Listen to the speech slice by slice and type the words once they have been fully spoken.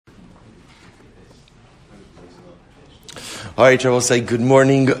All right, I will say good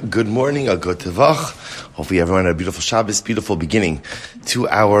morning, a good tevach. Hopefully everyone had a beautiful Shabbos, beautiful beginning to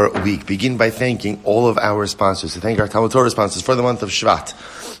our week. Begin by thanking all of our sponsors. To thank our Talmud Torah sponsors for the month of Shvat.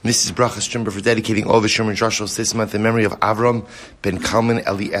 Mrs. Bracha Strimber for dedicating all the Sherman Drushos this month in memory of Avram ben Kalman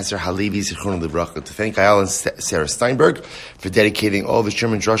Eliezer Halevi Zichron Livracha. To thank Ayala and Sarah Steinberg for dedicating all the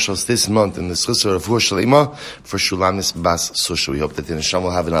Sherman Drushos this month in the Schusar of Hur Shalema for Shulamis Bas Susha. We hope that the Neshama will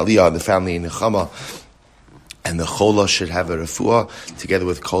have an Aliyah, the family in Nechama, and the Chola should have a refuah together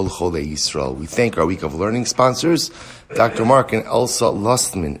with Kol Cholei Yisrael. We thank our Week of Learning sponsors, Dr. Mark and Elsa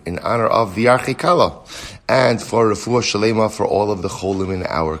Lustman, in honor of the Archikala, and for refuah shalema for all of the Cholim in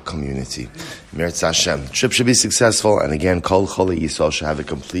our community. Meretz Hashem. Trip should be successful, and again, Kol Cholei Yisrael should have a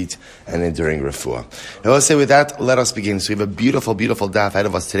complete and enduring refuah. Now let's say with that, let us begin. So we have a beautiful, beautiful daf ahead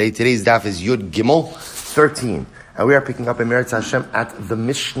of us today. Today's daf is Yud Gimel 13, and we are picking up in Meretz Hashem at the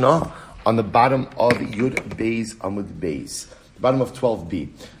Mishnah on the bottom of Yud Beis Amud Beis, the bottom of 12b.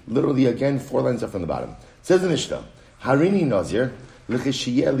 Literally, again, 4 lines up from the bottom. It says the Mishnah, Harini Nazir,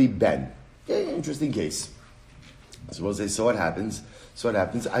 L'chishiyeli Ben. Interesting case. Suppose they, so what happens?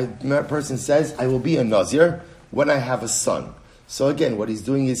 A person says, I will be a Nazir when I have a son. So again, what he's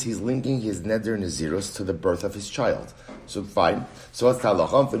doing is he's linking his neder naziros to the birth of his child. So fine. So what's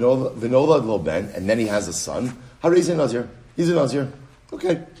talacham? V'nolad lo ben, and then he has a son. How is he a Nazir? He's a Nazir.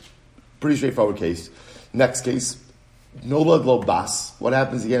 Okay. Pretty straightforward case. Next case, Nolad lo bas. What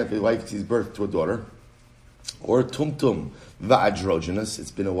happens again if the wife gives birth to a daughter? Or tumtum va'androgynous.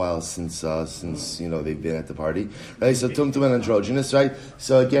 It's been a while since they've been at the party, right? So tumtum and androgynous, right?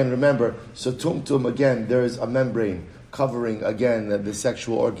 So again, remember, so tumtum again, there is a membrane covering again the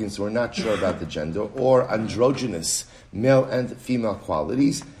sexual organs. So we're not sure about the gender. Or androgynous, male and female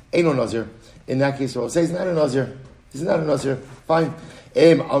qualities. Ain't no nazir. In that case, we'll say he's not a nazir. He's not a nazir. Fine.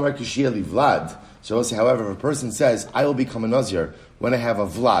 Vlad. So we'll say, however, if a person says, I will become a Nazir when I have a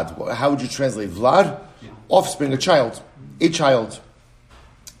Vlad, how would you translate Vlad? Offspring, a child. A child.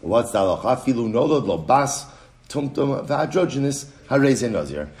 What's the halacha? Filu nolad lo bas tumtum v'androgynous hareze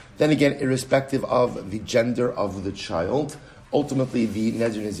Nazir. Then again, irrespective of the gender of the child, ultimately the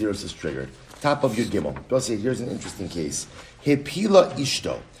Neder Naziros is triggered. Top of Yud Gimel. We'll say, here's an interesting case. Hepila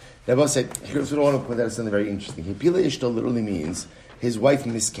ishto. Now we'll say, here's what I want to point out, something very interesting. Hepila ishto literally means his wife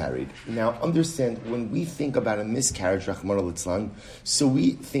miscarried. Now, understand, when we think about a miscarriage, Rahman al-Islam, so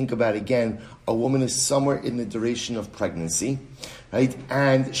we think about, again, a woman is somewhere in the duration of pregnancy, right?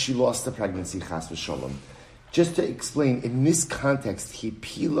 And she lost the pregnancy, chas v'sholom. Just to explain, in this context,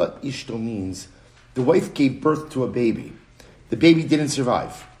 hipila ishto means the wife gave birth to a baby. The baby didn't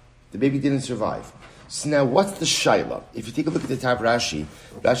survive. So now, what's the shaila? If you take a look at the top Rashi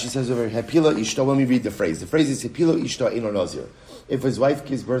says over here, hipila ishto, let me read the phrase. The phrase is hipila ishto eno nazir. If his wife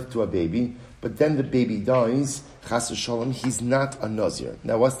gives birth to a baby, but then the baby dies, chas v'sholom, he's not a nazir.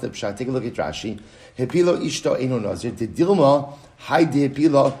 Now, what's the pshat? Take a look at Rashi. Hepilo ishto eno nazir. De dilma, hai de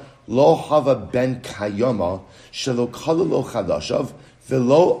hepila, lo hava ben kayama, shelo kala lo chadashav,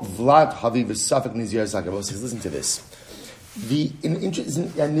 velo vlad havi v'safek nizir zakavos. Says, listen to this.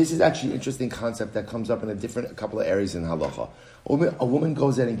 And this is actually an interesting concept that comes up in a couple of areas in halacha. A woman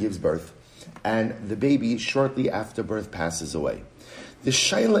goes in and gives birth, and the baby shortly after birth passes away. The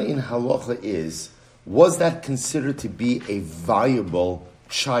shaila in halacha was that considered to be a viable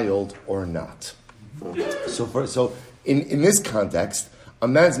child or not? So in this context, a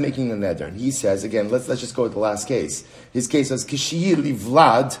man's making a neder, and he says, again, let's just go with the last case. His case says, Kishiyir li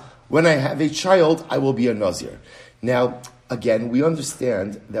Vlad, when I have a child, I will be a nazir. Now, again, we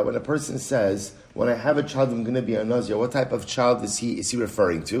understand that when a person says, when I have a child, I'm going to be a nazir, what type of child is he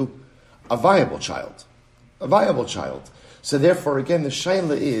referring to? A viable child. So therefore, again, the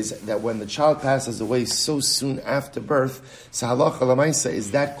shaila is that when the child passes away so soon after birth, so halacha l'maisa,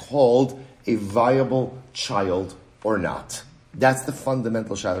 is that called a viable child or not? That's the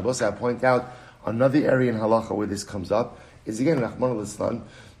fundamental shaila. Also, I point out another area in halacha where this comes up is, again, Rahman al-Islam,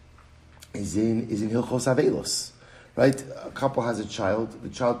 is in Hilchos Avelos. Right? A couple has a child. The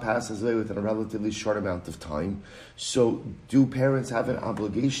child passes away within a relatively short amount of time. So do parents have an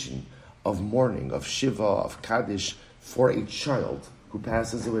obligation of mourning, of shiva, of kaddish, for a child who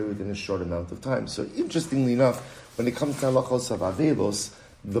passes away within a short amount of time? So interestingly enough, when it comes to halachos of avelos,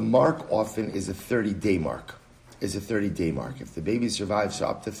 the mark often is a 30-day mark. If the baby survives for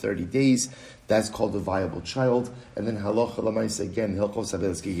up to 30 days, that's called a viable child. And then halacha l'maisa, again, hilchos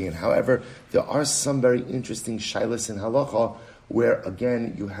avelos gigin. However, there are some very interesting shilas in halacha where,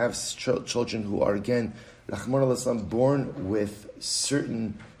 again, you have children who are, again, Rahman al-Islam, born with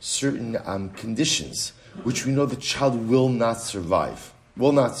certain conditions, which we know the child will not survive.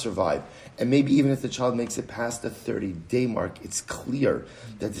 will not survive. And maybe even if the child makes it past the 30-day mark, it's clear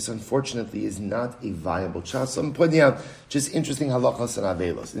that this unfortunately is not a viable child. So I'm pointing out just interesting halachas and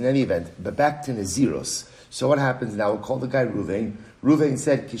avelos. In any event, but back to Naziros. So what happens now? We'll call the guy Ruvain. Ruvain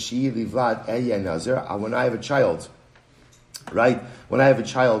said, Kishi livlad eya nazir. When I have a child, right? When I have a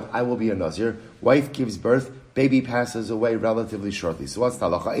child, I will be a nazir. Wife gives birth, baby passes away relatively shortly. So what's the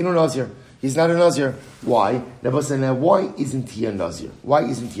halacha? Ain't no nazir. He's not a nazir. Why? Now, why isn't he a nazir? Why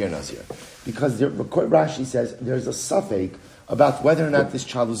isn't he a nazir? Because Rashi says there's a suffix about whether or not this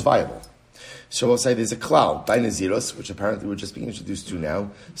child was viable. So we'll say there's a klal by Naziros, which apparently we're just being introduced to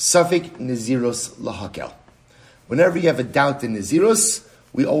now. Suffix Naziros lahakel. Whenever you have a doubt in Naziros,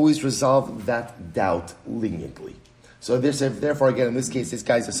 we always resolve that doubt leniently. So therefore, again, in this case, this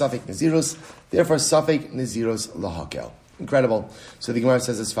guy's a suffix Naziros, therefore suffix Naziros lahakel. Incredible. So the Gemara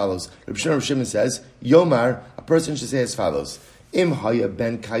says as follows. Reb Shimon says, Yomar, a person should say as follows. Im haya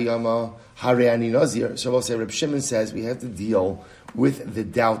ben kayama hareani nazir. So we'll say Reb Shimon says we have to deal with the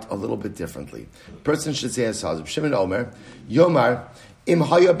doubt a little bit differently. A person should say as follows. Reb Shimon Omer, Yomar, im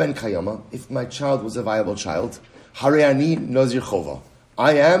haya ben kayama, if my child was a viable child, hareani nazir chova.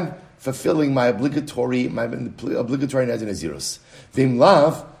 I am fulfilling my obligatory nazir nazirus. Vim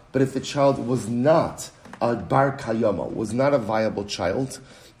lav, but if the child was not a bar kayama, was not a viable child,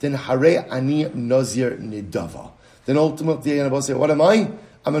 then hare ani nazir nidava. Then ultimately, I will say, what am I?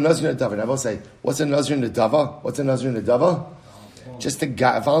 I'm a nazir nidava. And I will say, what's a nazir nidava? What's a nazir nidava? Just a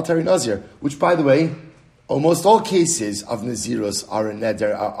voluntary nazir. Which, by the way, almost all cases of naziros are a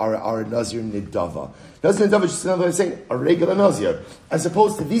neder, are a nazir nidava. Nazir nidava is just another way of saying a regular nazir, as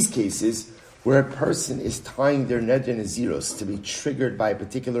opposed to these cases where a person is tying their neder naziros to be triggered by a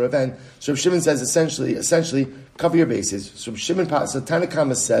particular event. So Reb Shimon says essentially, cover your bases. So Tanna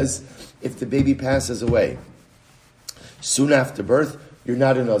Kama says, if the baby passes away soon after birth, you're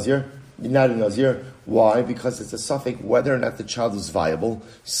not a nazir. You're not a nazir. Why? Because it's a suffix whether or not the child is viable.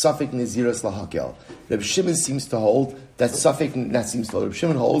 Suffix naziros lahakel. Reb Shimon seems to hold that suffix. Reb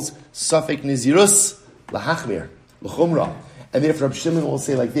Shimon holds suffix naziros lahachmir l'chumra, and therefore Reb Shimon will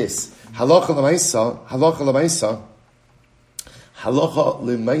say like this. Halacha l'maisa,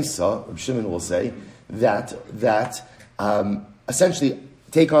 Reb Shimon will say that essentially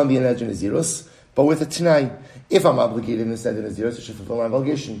take on the neder naziros, but with a t'nai. If I'm obligated in the neder naziros, I should fulfill my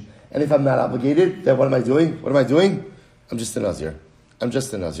obligation. And if I'm not obligated, then what am I doing? I'm just a nazir.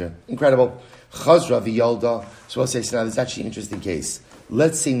 Incredible. Chazra v'yalda. So I'll say, so now there's actually an interesting case.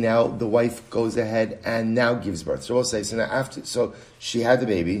 Let's say now the wife goes ahead and now gives birth. So we'll say, so she had the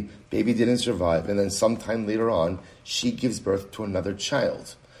baby didn't survive, and then sometime later on, she gives birth to another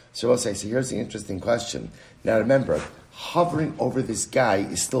child. So we'll say, so here's the interesting question. Now remember, hovering over this guy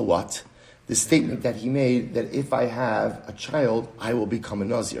is still what? The statement that he made that if I have a child, I will become a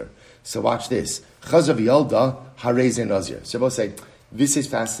nazir. So watch this. Chazra v'yalda hareze nazir. So we'll say, this is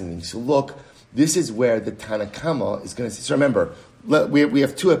fascinating. So look, this is where the Tanna Kama is going to say. So remember, we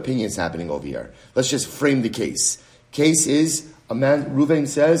have two opinions happening over here. Let's just frame the case. Case is, a man, Ruvain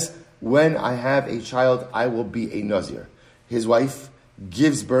says, when I have a child, I will be a nazir. His wife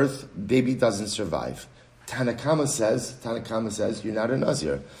gives birth, baby doesn't survive. Tanna Kama says, you're not a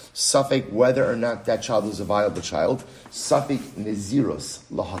nazir. Suffix whether or not that child is a viable child. Suffix naziros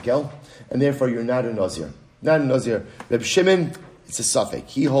lahakel, and therefore you're not a nazir. Not a nazir. Reb Shimon, it's a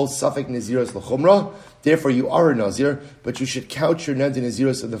suffix. He holds suffix naziros lachumra. Therefore you are a nazir, but you should couch your neder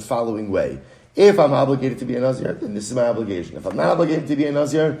naziros in the following way. If I'm obligated to be a nazir, then this is my obligation. If I'm not obligated to be a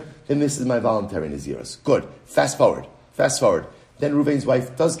nazir, then this is my voluntary naziros. Good. Fast forward. Then Ruvain's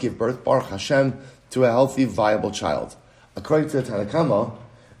wife does give birth, Baruch Hashem, to a healthy, viable child. According to the Tanna Kama,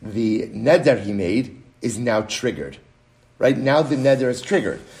 the neder he made is now triggered. Right? Now the neder is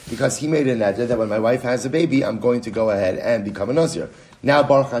triggered because he made a neder that when my wife has a baby, I'm going to go ahead and become a nazir. Now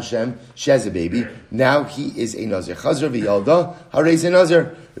Baruch Hashem, she has a baby. Now he is a nazir. Chazra v'yalda harei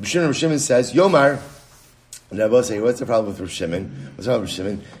nazir. Reb Shimon says, Yomar. And I will say, what's the problem with Reb Shimon?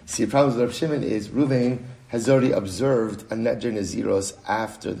 See, the problem with Reb Shimon is Ruvain has already observed a neder naziros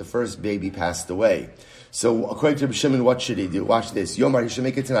after the first baby passed away. So according to Reb Shimon, what should he do? Watch this. Yomar, he should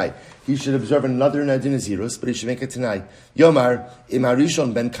make it tonight. He should observe another neder naziros, but he should make it tonight. Yomar, im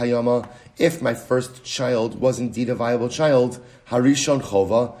harishon ben kayama, if my first child was indeed a viable child, harishon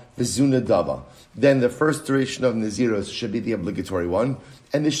chova v'zuna dava. Then the first duration of naziros should be the obligatory one,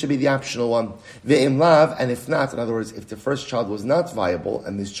 and this should be the optional one. Ve'im lav, and if not, in other words, if the first child was not viable,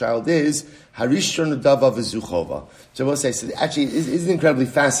 and this child is, harishon dava v'zuchova. So we'll say, so actually, it is incredibly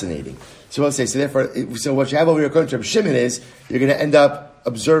fascinating. So we'll say, so therefore, so what you have over here according to Reb Shimon is, you're going to end up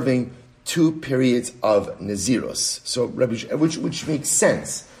observing 2 periods of Nazirus. So which makes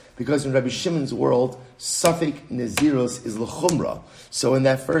sense, because in Rabbi Shimon's world, Safek Nazirus is l'chumra. So when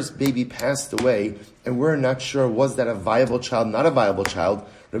that first baby passed away, and we're not sure, was that a viable child, not a viable child,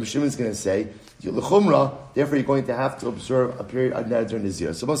 Rabbi Shimon's going to say, l'chumra, therefore you're going to have to observe a period of Nadar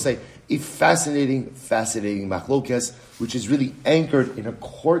Nazirus. So we'll say, a fascinating machlokes, which is really anchored in a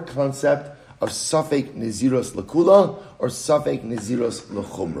core concept of Safek Nazirus Lakula or Safek Nazirus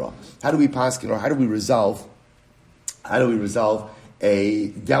L'chumra. How do we paskin, or how do we resolve a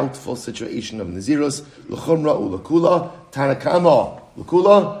doubtful situation of Nazirus L'chumra u Lakula? Tanakama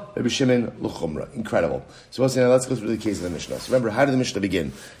Lakula, Rabbi Shimon L'chumra. Incredible. So now let's go through the case of the Mishnah. So remember, how did the Mishnah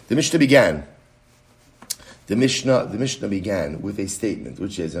begin? The Mishnah began with a statement,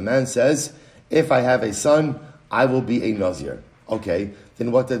 which is, a man says, if I have a son, I will be a Nazir. Okay,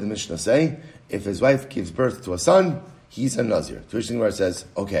 then what did the Mishnah say? If his wife gives birth to a son, he's a Nazir. To which the Gemara says,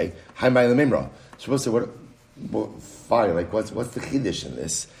 okay, Haimai Lemimra. Supposed to say, fine, like what's the Chiddush in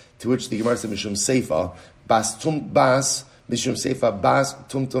this? To which the Gemara said, Mishum Seifa, Mishum Seifa, Bas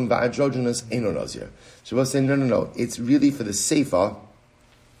Tumtum Va'adrogenus Eino Nazir. Supposed to say, no, it's really for the Seifa.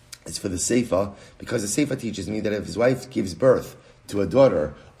 It's for the Seifa, because the Seifa teaches me that if his wife gives birth to a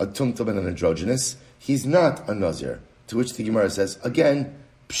daughter, a Tumtum and an androgynous, he's not a Nazir. To which the Gemara says, again,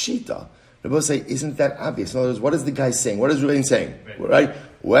 Pshita. Rabbi say, isn't that obvious? In other words, what is the guy saying? What is Ruvain saying? Right?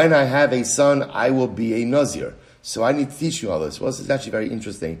 When I have a son, I will be a Nazir. So I need to teach you all this. Well, this is actually very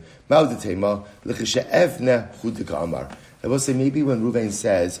interesting. Rabbi say, maybe when Ruvain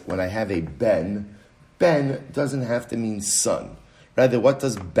says, when I have a Ben doesn't have to mean son. Rather, what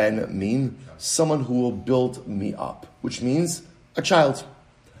does Ben mean? Someone who will build me up, which means a child.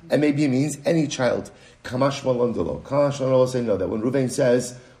 And maybe it means any child. Kamash Malandalo. Kamash Malandalo will say no, that when Ruvain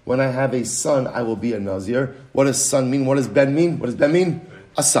says, when I have a son, I will be a Nazir, what does son mean? What does Ben mean? What does Ben mean?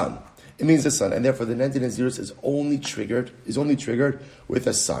 A son. It means a son. And therefore the Neder Nazirus is only triggered with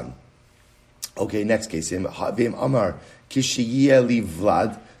a son. Okay, next case. Vim Amar Kishiyeli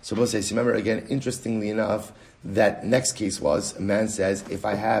Vlad. So we'll say, remember again, interestingly enough, that next case was, a man says, if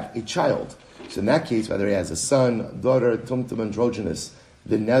I have a child. So in that case, whether he has a son, daughter, tumtum, androgynous,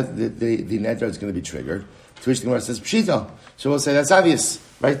 the neder is going to be triggered. To which the Gemara says, Pshita. So we'll say, that's obvious,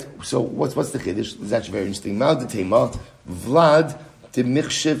 right? So what's the Chiddush? It's actually very interesting. Ma'ad Vlad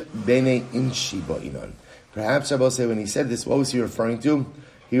Timichshev Bene Inshi Ba'inan. Perhaps I will say, when he said this, what was he referring to?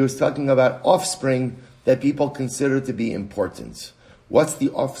 He was talking about offspring that people consider to be important. What's the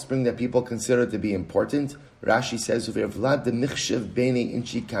offspring that people consider to be important? Rashi says, Vlad Timichshev Bene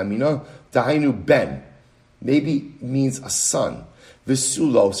Inshi Kamina Tahainu Ben. Maybe means a son.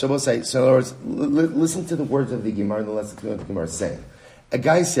 Visulo. So we'll say, so in other words, listen to the words of the Gemara and let's listen to what the Gemara is saying. A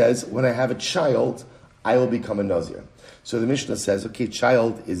guy says, when I have a child, I will become a Nazir. So the Mishnah says, okay,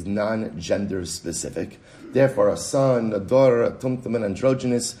 child is non-gender specific. Therefore, a son, a daughter, a tumtum, an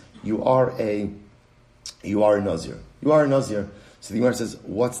androgynous, you are a Nazir. You are a Nazir. So the Gemara says,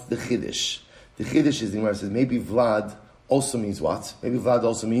 what's the Chiddush? The Chiddush is, the Gemara says, maybe Vlad also means what? Maybe Vlad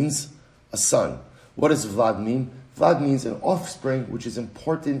also means a son. What does Vlad mean? Vlad means an offspring which is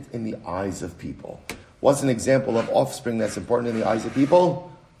important in the eyes of people. What's an example of offspring that's important in the eyes of people?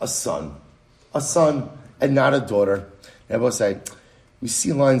 A son. A son and not a daughter. And I will say, we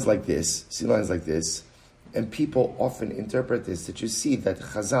see lines like this, and people often interpret this, that you see that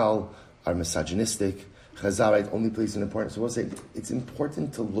Chazal are misogynistic. Chazal only plays an importance. So we'll say, it's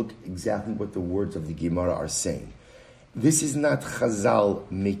important to look exactly what the words of the Gemara are saying. This is not Chazal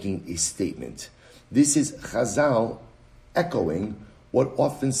making a statement. This is Chazal echoing what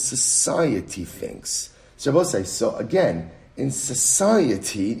often society thinks. So we'll say, so again, in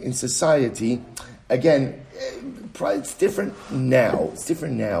society, again, it's different now.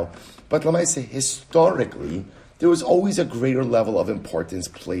 But let me say, historically, there was always a greater level of importance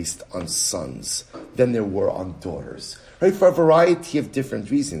placed on sons than there were on daughters. Right? For a variety of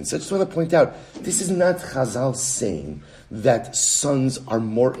different reasons. So I just want to point out, this is not Chazal saying that sons are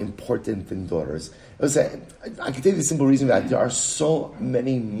more important than daughters. I can tell you the simple reason that there are so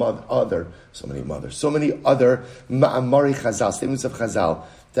many other Ma'amari Chazal, statements of Chazal,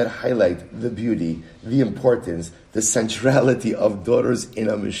 that highlight the beauty, the importance, the centrality of daughters in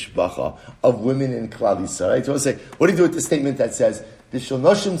a mishpacha, of women in Klal Yisrael. Right? So I say, what do you do with the statement that says, the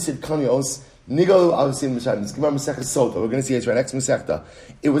Shilnoshim Tzidkanios, Nigalu Alusim Mishayim, this Gemara Masechta Sota, we're going to see it right next Masechta.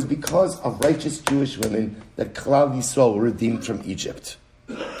 It was because of righteous Jewish women that Klal Yisrael were redeemed from Egypt.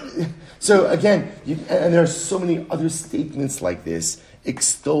 So again, and there are so many other statements like this,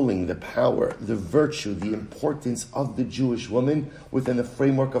 extolling the power, the virtue, the importance of the Jewish woman within the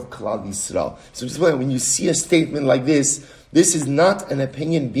framework of Klal Yisrael. So just when you see a statement like this, This is not an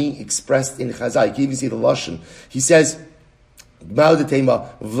opinion being expressed in Chazal. You can even see the Lashon. He says, Vlad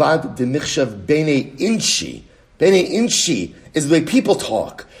de Michshav Bene Inchi. Bene Inchi is the way people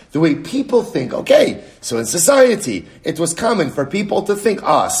talk. The way people think. Okay, so in society, it was common for people to think,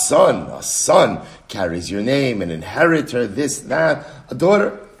 a son carries your name, an inheritor, this, that, a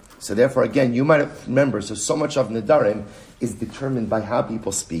daughter. So therefore, again, you might remember, so much of Nedarim is determined by how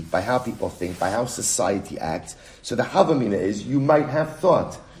people speak, by how people think, by how society acts. So the Havamina is, you might have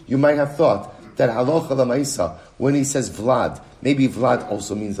thought that halacha l'maisa, when he says Vlad, maybe Vlad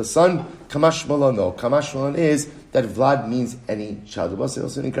also means a son. Kamash Malon, no. Kamash Malon is that Vlad means any child. It was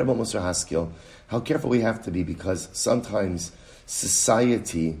also an incredible Musar Haskell. How careful we have to be, because sometimes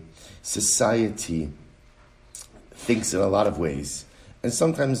society thinks in a lot of ways. And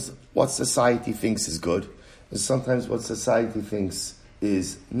sometimes what society thinks is good, and sometimes what society thinks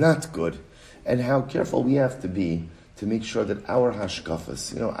is not good. And how careful we have to be to make sure that our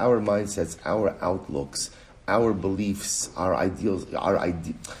hashkafas, our mindsets, our outlooks, our beliefs, our ideals,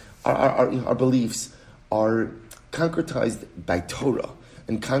 our beliefs are concretized by Torah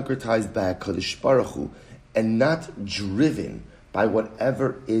and concretized by HaKadosh Baruch Hu, and not driven by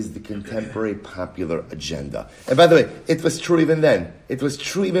whatever is the contemporary popular agenda. And by the way, it was true even then. It was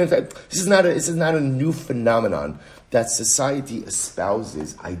true even then. This is not a new phenomenon that society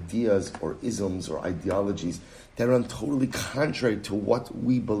espouses ideas or isms or ideologies that are totally contrary to what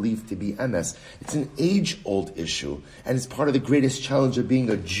we believe to be MS. It's an age-old issue, and it's part of the greatest challenge of being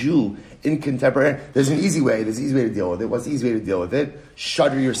a Jew in contemporary. There's an easy way to deal with it. What's the easy way to deal with it?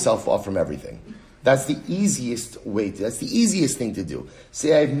 Shutter yourself off from everything. That's the easiest that's the easiest thing to do.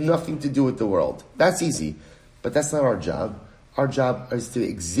 Say, I have nothing to do with the world. That's easy, but that's not our job. Our job is to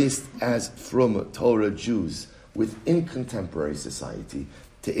exist as from Torah Jews within contemporary society,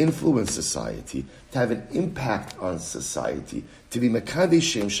 to influence society, to have an impact on society, to be Mekadesh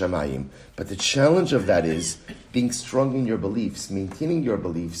Shem Shamayim. But the challenge of that is being strong in your beliefs, maintaining your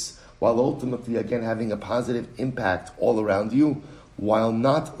beliefs, while ultimately, again, having a positive impact all around you, while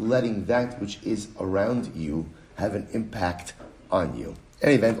not letting that which is around you have an impact on you.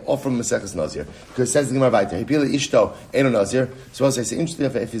 Any event, all from Maseches Nazir, because it says the Gemara Vayter, Hipila Ishto Eno Nazir. So also I say, interesting,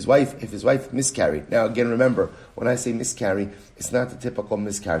 if his wife miscarried. Now again, remember, when I say miscarry, it's not the typical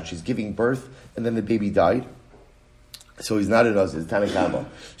miscarriage. She's giving birth and then the baby died. So he's not a Nazir, it's Tanakama.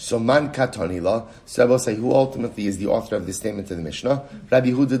 So Man Katonila, so I will say, who ultimately is the author of this statement in the Mishnah? Rabbi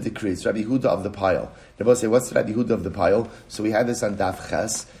Huda decrees, Rabbi Huda of the pile. I will say, what's Rabbi Huda of the pile? So we had this on Daf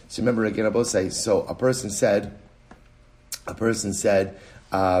Ches. So remember again, I will say, so a person said,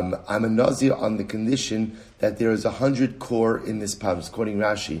 I'm a Nazir on the condition that there is 100 core in this pile. I'm just quoting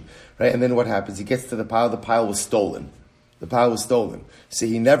Rashi, right? And then what happens? He gets to the pile was stolen. The pile was stolen. So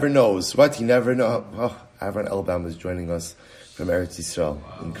he never knows. What? He never knows. Oh, Avron Elbaum is joining us from Eretz Yisrael.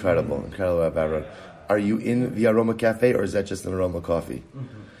 Incredible, Avron. Are you in the Aroma Cafe, or is that just an Aroma Coffee?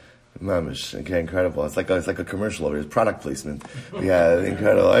 Mm-hmm. Mamish, okay, incredible. It's like a commercial over here. It's product placement. Yeah,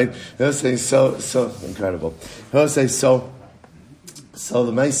 incredible. He'll say so incredible. He'll say so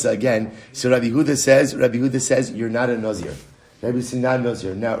the Maisa again. So Rabbi Huda says you're not a Nazir. Rabbi says not a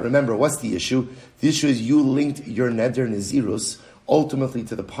Nazir. Now remember, what's the issue? The issue is you linked your Neder Nazirus ultimately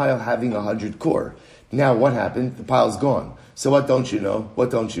to the pile having 100 core. Now what happened? The pile's gone. So what don't you know?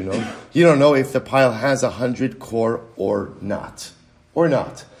 You don't know if the pile has 100 core or not.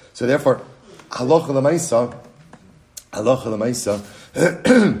 So therefore, halacha l'maisa, Rabbi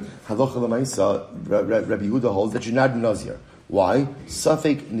Yehuda holds that you're not a Nazir. Why?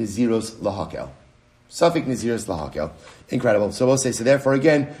 Safek Naziros lahakel. Incredible. So we'll say, so therefore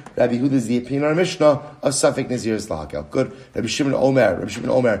again, Rabbi Yehuda is the opinion on Mishnah of Safek Naziros lahakel. Good. Rabbi Shimon Omer,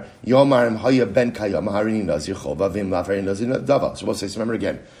 Yomarim Haya ben Kaya, Maharini Nazir Chova, Vim Lafari Nazir Dava. So we'll say, so remember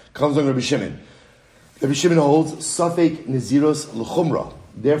again, comes on Rabbi Shimon. Rabbi Shimon holds Safek Naziros l'chumra.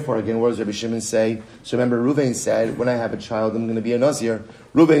 Therefore, again, what does Rabbi Shimon say? So remember, Ruvain said, when I have a child, I'm going to be a Nazir.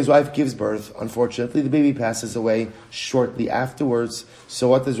 Ruvain's wife gives birth. Unfortunately, the baby passes away shortly afterwards. So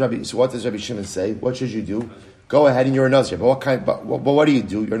what does Rabbi Shimon say? What should you do? Go ahead and you're a Nazir. But what do you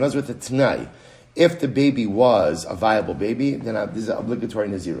do? You're a Nazir with a Tanai. If the baby was a viable baby, then this is an obligatory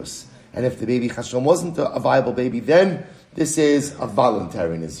Nazirus. And if the baby Chashon wasn't a viable baby, then this is a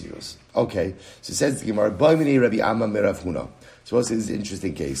voluntary Nazirus. Okay. So it says the Gemara, Ba'imini Rabbi Amma Merav Huna. So what's this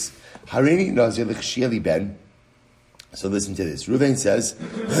interesting case? Harini Nazir l'chshieli ben. So listen to this. Reuven says,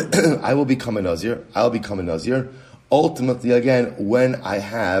 I will become a Nazir. I'll become a Nazir. Ultimately, again, when I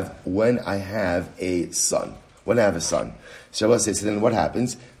have a son. So then what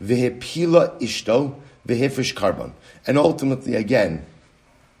happens? Vehepila ishto vehefish karban. And ultimately, again,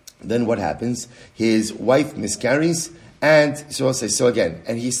 then what happens? His wife miscarries, And so I'll say, so again,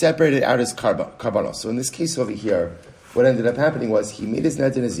 and he separated out his karbanos. So in this case over here, what ended up happening was he made his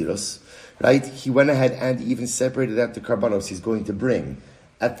neder naziros, right? He went ahead and even separated out the karbanos he's going to bring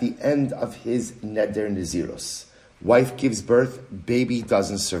at the end of his neder naziros. Wife gives birth, baby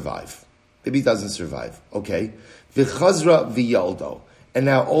doesn't survive. Baby doesn't survive. Okay. V'chazra v'yaldo. And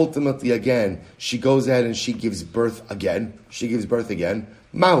now ultimately again, she goes ahead and she gives birth again. She gives birth again.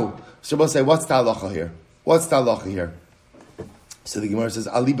 Mau. So we'll say, what's the halacha here? What's the halacha here? So the Gemara says,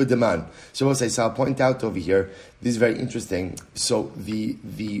 aliba deman. So we'll say, so I'll point out over here, this is very interesting. So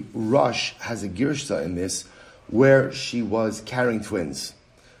the Rush has a girsha in this where she was carrying twins.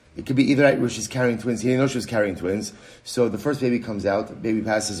 It could be either right where she's carrying twins. He didn't know she was carrying twins. So the first baby comes out, the baby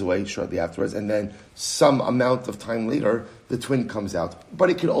passes away shortly afterwards, and then some amount of time later, the twin comes out. But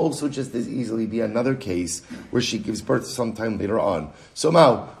it could also just as easily be another case where she gives birth sometime later on. So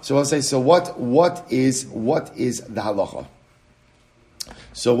I'll say, so what is the halacha?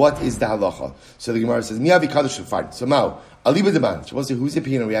 So what is the halacha? So the Gemara says, Miyavi Kadosh Shufar. So Aliba Deman. So we'll say, whose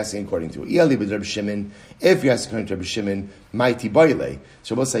opinion are we asking according to? Aliba Rabbi Shimon. If you're asking according to Rabbi Shimon, Mighty Baile.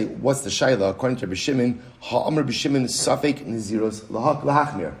 So we'll say, what's the Shaila? According to Rabbi Shimon, Ha'amr Rabbi Shimon, Safek Naziros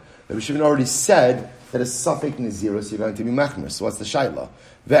Lahachmir. Rabbi Shimon already said that a Safek Naziros you're going to be Machmir. So what's the Shaila?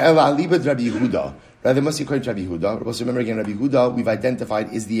 Ve'ela Aliba Rabbi Yehuda. Rather, must be according to Rabbi Yehuda. We'll remember again, Rabbi Yehuda, we've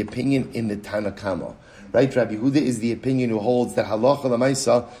identified, is the opinion in the Tana Kama. Right? Rabbi Yehuda is the opinion who holds that halacha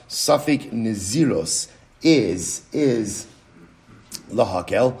l'maisa safek naziros is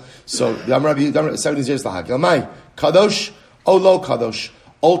lahakel. So Rabbi Yehuda safek naziros lahakel. My kadosh o lo kadosh.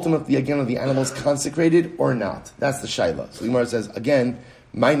 Ultimately, again, are the animals consecrated or not? That's the shaila. So the Gemara says again,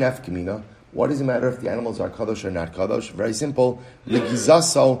 my nafkamina. What does it matter if the animals are kadosh or not kadosh? Very simple.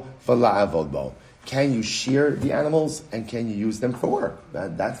 Legizaso v'la'avodbo. Can you shear the animals and can you use them for work?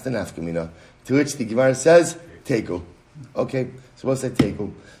 That's the nafkamina. To which the Gemara says, Teiku. Okay, so we'll say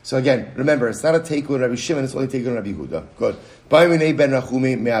Teiku. So again, remember, it's not a Teiku in Rabbi Shimon, it's only Teiku in Rabbi Yehuda. Good. Ba'imine ben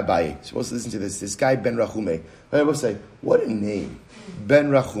Rachume me'abaye. So we'll listen to this. This guy, Ben Rachume. We'll say, what a name. Ben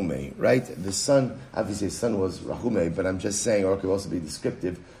Rachume, right? The son, obviously his son was Rachume, but I'm just saying, or it could also be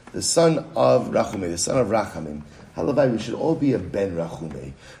descriptive. The son of Rachume, the son of Rachamim. Halavai, we should all be a Ben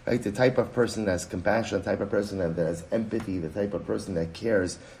Rachume, right? The type of person that has compassion, the type of person that has empathy, the type of person that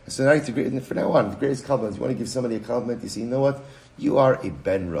cares. So now, from now on, the greatest compliment, you want to give somebody a compliment, you say, you know what? You are a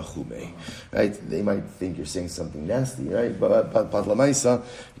Ben Rachume, right? They might think you're saying something nasty, right? But Lamaisa,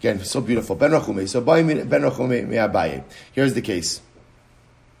 again, so beautiful. Ben Rachume. So Ben Rachume me'abaye. Here's the case.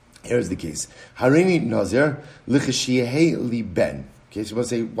 Harini Nazir lichashiehe li ben. Okay, so we'll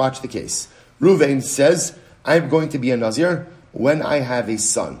say, watch the case. Ruvain says, I'm going to be a Nazir when I have a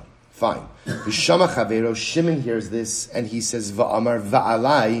son. Fine. V'shama chavero, Shimon hears this, and he says, Va'amar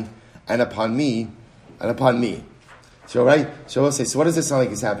va'alai, and upon me. So, right? So we'll say, so what does it sound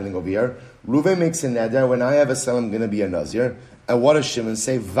like is happening over here? Reuven makes a neder, when I have a son, I'm going to be a Nazir. And what does Shimon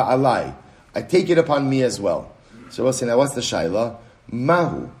say? Va'alai. I take it upon me as well. So we'll say, now what's the shaila?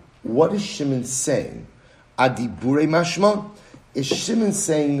 Mahu. What is Shimon saying? Adibure mashma? Is Shimon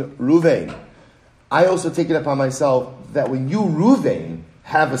saying, Reuven, I also take it upon myself that when you, Reuven,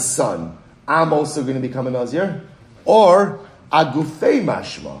 have a son, I'm also going to become a Nazir? Or, agufei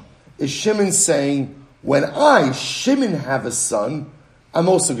mashma, is Shimon saying, when I, Shimon, have a son, I'm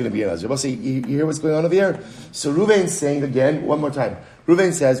also going to be a Nazir? I'll say, you hear what's going on over here? So Reuven's saying again, one more time.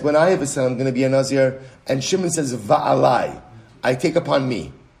 Reuven says, when I have a son, I'm going to be a Nazir. And Shimon says, va'alai, I take upon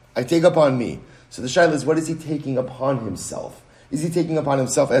me. So the shaila is, what is he taking upon himself? Is he taking upon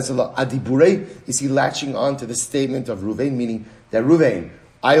himself as a adibure? Is he latching on to the statement of Reuven, meaning that Reuven,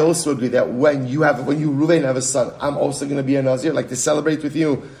 I also agree that when you Reuven have a son, I'm also going to be a Nazir, like to celebrate with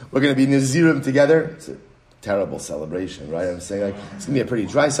you. We're going to be Nazirim together. It's a terrible celebration, right? I'm saying like it's going to be a pretty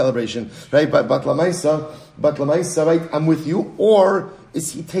dry celebration, right? But Lamaisa, right? I'm with you. Or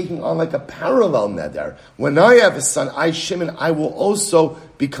is he taking on like a parallel neder? When I have a son, Shimon, I will also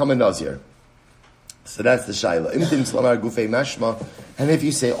become a Nazir. So that's the shaila. And if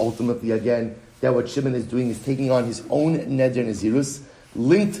you say ultimately again that what Shimon is doing is taking on his own neder nazirus,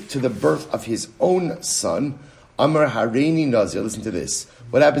 linked to the birth of his own son, Amar Hareini Nazir. Listen to this.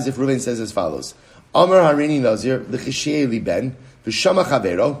 What happens if Reuven says as follows? Amar Hareini Nazir l'chishei li ben v'shama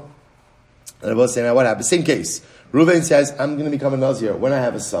chavero. And I will say now what happens? Same case. Reuven says I'm going to become a Nazir when I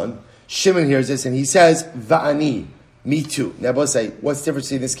have a son. Shimon hears this and he says va'ani, me too. Now I will say what's the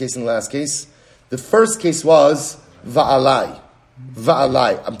difference in this case and the last case? The first case was va'alai.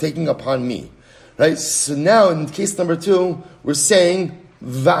 I'm taking upon me. Right? So now in case number 2, we're saying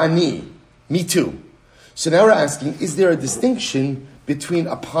va'ani, me too. So now we're asking, is there a distinction between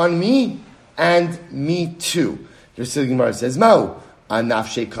upon me and me too? Just the Gemara says, Mao,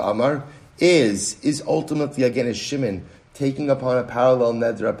 anafshe ka'amar, is ultimately, again, is Shimon taking upon a parallel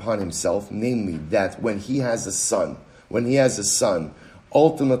neder upon himself, namely that when he has a son,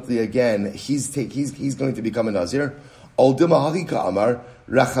 ultimately, again, he's going to become a Nazir. Aldima ka'amar,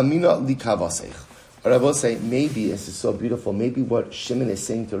 rachamina likavasech. But I will say, maybe, this is so beautiful, maybe what Shimon is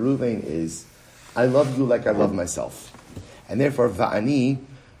saying to Ruvain is, I love you like I love myself. And therefore, va'ani,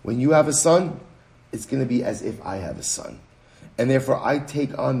 when you have a son, it's going to be as if I have a son. And therefore, I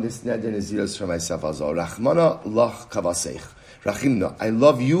take on this neder naziros for myself. Rachmana lach kavasech. Rachimna, I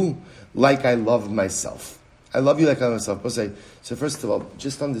love you like I love myself. I love you like I love myself. So first of all,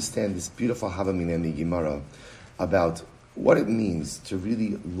 just understand this beautiful Havamina in the Gemara about what it means to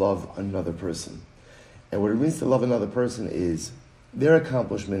really love another person. And what it means to love another person is their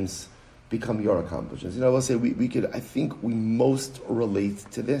accomplishments become your accomplishments. I will say I think we most relate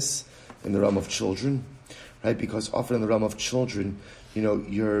to this in the realm of children, right? Because often in the realm of children,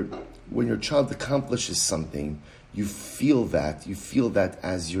 when your child accomplishes something, you feel that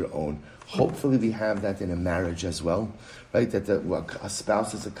as your own. Hopefully we have that in a marriage as well, right? That a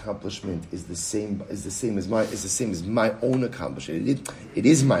spouse's accomplishment is the same as my own accomplishment. It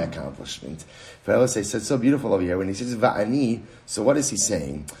is my accomplishment. But I would say, so it's so beautiful over here when he says va'ani. So what is he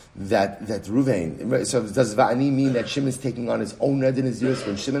saying? That Ruvain. So does va'ani mean that Shimon is taking on his own neder naziros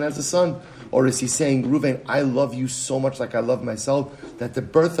when Shimon has a son, or is he saying, Ruvain, I love you so much like I love myself that the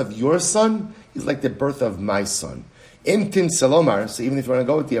birth of your son is like the birth of my son? Imtim salomar. So even if you want to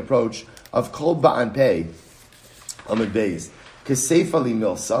go with the approach of kol ba'an pei, Amid Beis, Keseifa li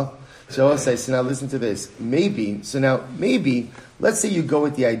milsa. So I'll say, so now listen to this. Maybe, let's say you go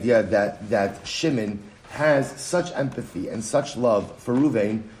with the idea that Shimon has such empathy and such love for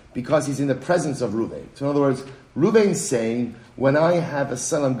Ruvain because he's in the presence of Ruvain. So in other words, Ruvain's saying, when I have a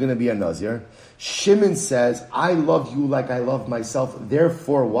son, I'm going to be a Nazir. Shimon says, I love you like I love myself.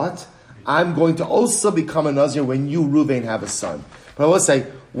 Therefore what? I'm going to also become a Nazir when you, Ruvain, have a son. But I will say,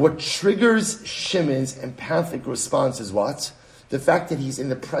 what triggers Shimon's empathic response is what? The fact that he's in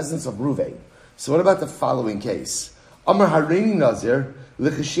the presence of Ruvain. So what about the following case? Amar hareini Nazir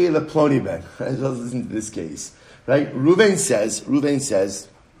l'chashei leploni ben. Let's listen to this case. Right? Ruvain says,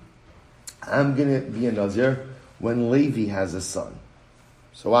 I'm going to be a Nazir when Levi has a son.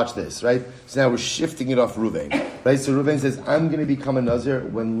 So watch this, right? So now we're shifting it off Ruvain. Right? So Ruvain says, I'm going to become a Nazir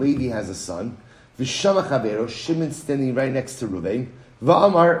when Levi has a son. V'shama chavero, Shimon standing right next to Ruvain.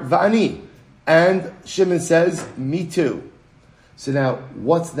 Va'amar va'ani. And Shimon says, me too. So now,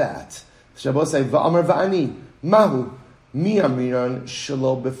 what's that? Shabbos say, va'amar va'ani. Mahu. Mi amiran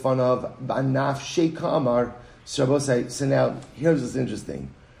shelo b'fanav ba'anaf sheika amar. Shabbos say, so now, here's what's interesting.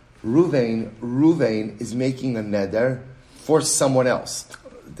 Ruvain is making a neder for someone else.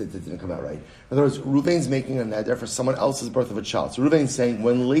 That didn't come out right. In other words, Ruvain's making a neder for someone else's birth of a child. So Ruvain's saying,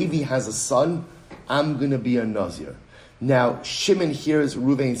 when Levi has a son, I'm going to be a Nazir. Now, Shimon hears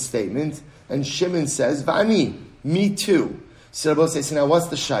Ruvain's statement, and Shimon says, Vani, me too. So Rabbi says, so now what's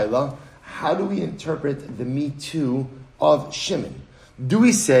the shaila? How do we interpret the me too of Shimon? Do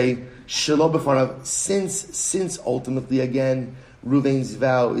we say, Shelo b'fanav, since ultimately, again, Ruvain's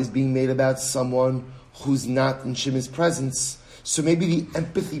vow is being made about someone who's not in Shimon's presence, so maybe the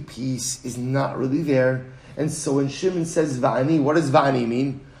empathy piece is not really there, and so when Shimon says Va'ani, what does Va'ani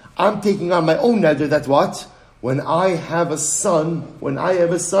mean? I'm taking on my own neder, that's what? When I have a son,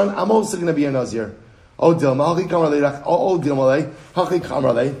 I'm also going to be a Nazir. Or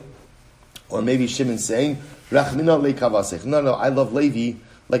maybe Shimon's saying, no, I love Levi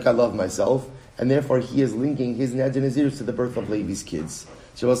like I love myself, and therefore he is linking his neder nazirus to the birth of Levi's kids.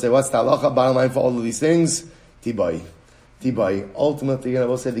 She will say, what's the halacha, bottom line for all of these things? Tibai. Ultimately, I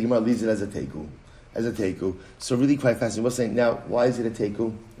will say the Gemara leaves it as a teku. So really quite fascinating. We'll say, now, why is it a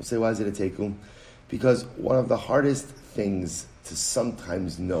teku? We'll say, why is it a teku? Because one of the hardest things to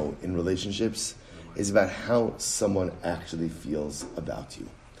sometimes know in relationships is about how someone actually feels about you.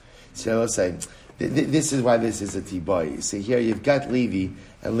 So I will say, this is why this is a tibai. You see here, you've got Levi,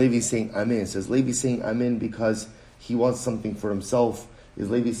 and Levi's saying, I'm in. So is Levi saying, I'm in because he wants something for himself? Is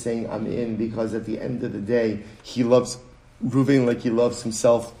Levi saying, I'm in because at the end of the day, he loves Ruvain like he loves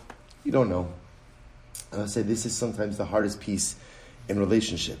himself? You don't know. I'll say this is sometimes the hardest piece in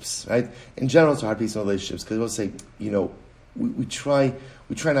relationships, right? In general, it's a hard piece in relationships because we'll say, we try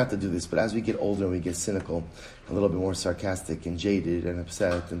not to do this, but as we get older and we get cynical, a little bit more sarcastic and jaded and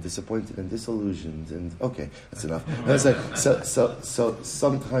upset and disappointed and disillusioned, and okay, that's enough. So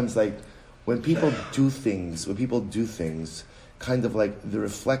sometimes, like when people do things, kind of like the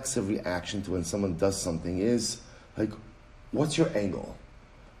reflexive reaction to when someone does something is like, what's your angle,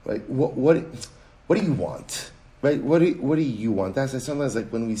 right? What do you want? Right? What do you want? That's sometimes like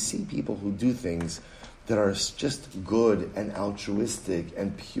when we see people who do things that are just good and altruistic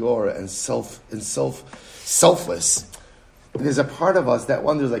and pure and selfless. There's a part of us that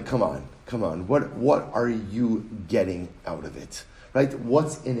wonders, like, come on, what are you getting out of it? Right?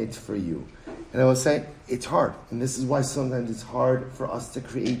 What's in it for you? And I will say, it's hard. And this is why sometimes it's hard for us to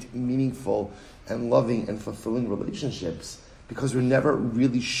create meaningful and loving and fulfilling relationships, because we're never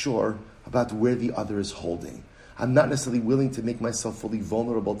really sure about where the other is holding. I'm not necessarily willing to make myself fully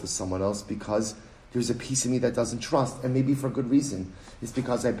vulnerable to someone else because there's a piece of me that doesn't trust, and maybe for good reason. It's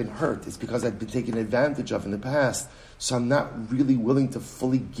because I've been hurt. It's because I've been taken advantage of in the past. So I'm not really willing to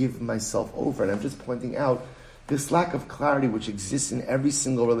fully give myself over. And I'm just pointing out this lack of clarity which exists in every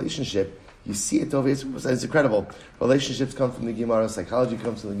single relationship. You see it over here. It's incredible. Relationships come from the Gemara. Psychology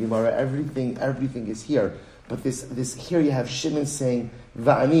comes from the Gemara. Everything is here. But this here you have Shimon saying,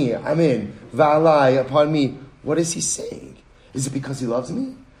 Va'ani, I'm in, Va'alai, upon me. What is he saying? Is it because he loves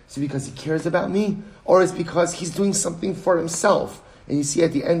me? Is it because he cares about me? Or is it because he's doing something for himself? And you see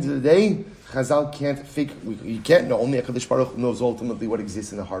at the end of the day, Chazal can't figure, you can't know, only HaKadosh Baruch Hu knows ultimately what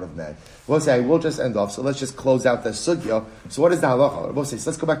exists in the heart of man. We'll say, we'll just end off, so let's just close out the sugya. So what is the halacha? We'll say, so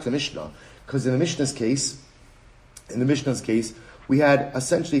let's go back to the Mishnah. Because in the Mishnah's case, we had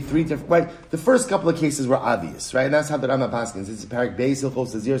essentially three different, right? The first couple of cases were obvious, right? And that's how the Rambam paskins. It's Parak Beis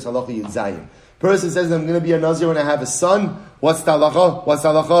Hilchos Nazir Halacha Yud Zayin. Person says, I'm going to be a Nazir when I have a son. What's the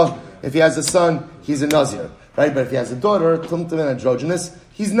halacha? If he has a son, he's a Nazir, right? But if he has a daughter, tumtum and androgynous,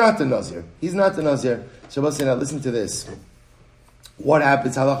 he's not the Nazir. So we'll say, now listen to this. What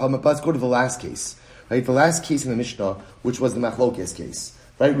happens? Halacha. Let's go to the last case, right? The last case in the Mishnah, which was the Machlokes case,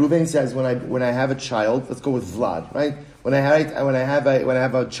 right? Reuven says, when I have a child, let's go with Vlad, right? When I have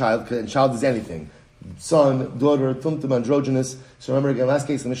a child, and child is anything, son, daughter, tumtum, androgynous. So remember again, last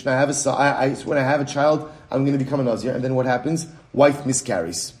case in the Mishnah, I have a son. When I have a child, I'm going to become a Nazir, and then what happens? Wife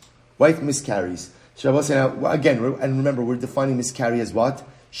miscarries. So I will say now again, and remember, we're defining miscarry as what?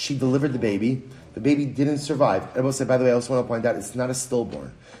 She delivered the baby. The baby didn't survive. I will say, by the way, I also want to point out, it's not a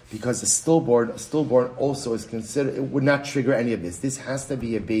stillborn, because a stillborn also is considered. It would not trigger any of this. This has to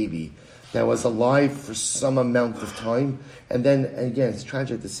be a baby that was alive for some amount of time, and then again, it's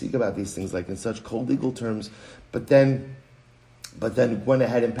tragic to speak about these things like in such cold legal terms, but then went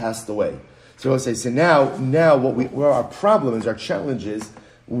ahead and passed away. So I'll say, so now where our problem is, our challenge is,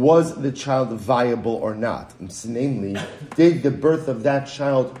 was the child viable or not? And so namely, did the birth of that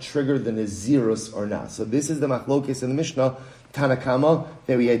child trigger the Nazirus or not? So this is the Machlokes in the Mishnah, Tanakama,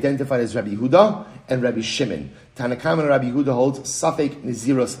 that we identified as Rabbi Yehuda and Rabbi Shimon. Tanakama and Rabbi Yehuda holds Safek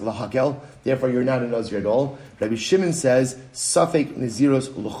Nazirus Lahakel, therefore you're not a Nazir at all. Rabbi Shimon says Safek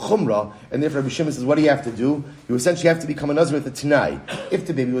Nazirus L'chumra, and therefore Rabbi Shimon says, what do you have to do? You essentially have to become a Nazir with a Tanai. If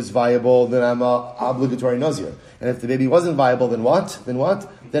the baby was viable, then I'm a obligatory Nazir. And if the baby wasn't viable, then what?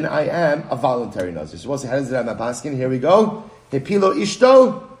 Then I am a voluntary Nazir. So we'll say, how does the Rambam paskin? Here we go. Hepilo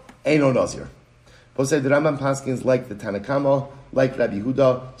ishto, eino Nazir. We'll say the Rambam paskins like the Tanakama, like Rabbi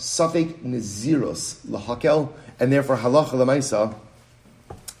Yehuda, Safek Nazirus Lahakel, and therefore halacha lemaisa,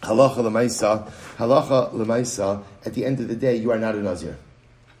 at the end of the day, you are not a Nazir.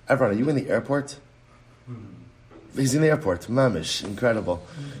 Everyone, are you in the airport? He's in the airport. Mamish. Incredible.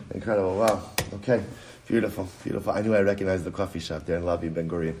 Wow. Okay. Beautiful. I knew I recognized the coffee shop there in Lavi Ben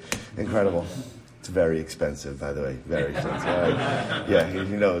Gurion. Incredible. It's very expensive, by the way. Very expensive. Yeah,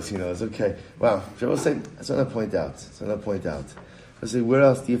 he knows. Okay. Wow. So I will say, that's what I point out. I say, where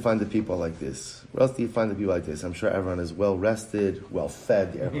else do you find the people like this? I'm sure everyone is well rested, well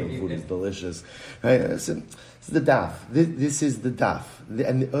fed. The airplane food is delicious. Right? This is the daf. This is the daf.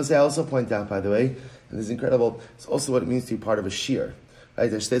 And I also point out, by the way, and this is incredible, it's also what it means to be part of a shir. Right?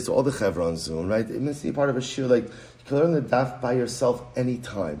 There's all the Chevron on Zoom, right? It means to be part of a shir, like, you can learn the daf by yourself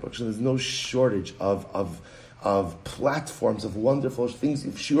anytime. Actually, there's no shortage of platforms, of wonderful things.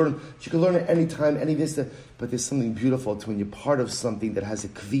 You can learn at any time, any vista. But there's something beautiful to when you're part of something that has a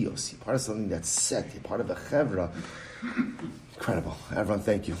kvios. You're part of something that's set. You're part of a chevra. Incredible. Everyone,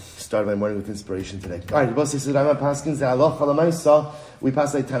 thank you. Started my morning with inspiration today. All right, we pass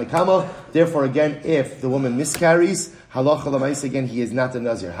like Tanakama. Therefore, again, if the woman miscarries, halacha l'maisa, again, he is not a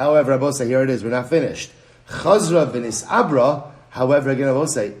Nazir. However, Rabbi, here it is. We're not finished. Chazra v'nis abra. However, again,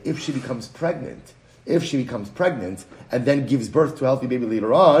 Rabbi, if she becomes pregnant, and then gives birth to a healthy baby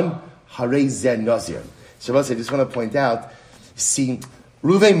later on, harei zen Nazir. So I just want to point out, see,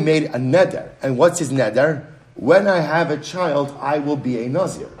 Reuven made a neder. And what's his neder? When I have a child, I will be a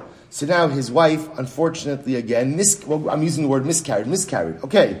Nazir. So now his wife, unfortunately, again, I'm using the word miscarried.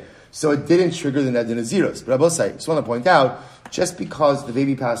 Okay, so it didn't trigger the neder Naziros. But I just want to point out, just because the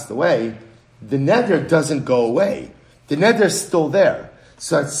baby passed away, the neder doesn't go away. The neder is still there.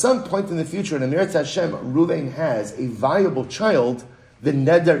 So at some point in the future, in Emirat Hashem, Reuven has a viable child, the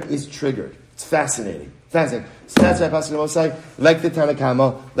neder is triggered. It's fascinating. Fascinating. So that's why Pasuk Mosai, like the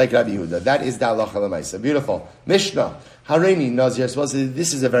Tanakama, like Rabbi Yehuda. That is the halacha l'maisa. Beautiful. Mishnah. Hareini Nazir.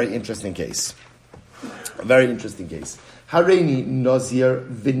 This is a very interesting case. A very interesting case. Hareini Nazir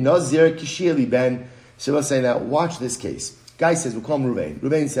v'Nazir kishili ben. So we'll say now, watch this case. Guy says, we'll call him Reuven.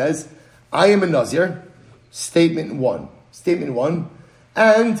 Reuven says, I am a Nazir. Statement one. Statement one.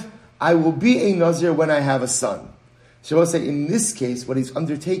 And I will be a Nazir when I have a son. So we'll say, in this case, what he's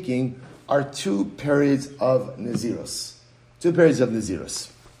undertaking are 2 periods of Nazirus. 2 periods of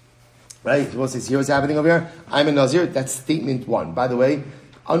Nazirus. Right? So we'll say, see what's happening over here? I'm a Nazir. That's statement one. By the way,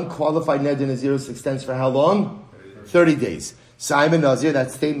 unqualified Neder Nazirus extends for how long? 30 days. So I'm a Nazir.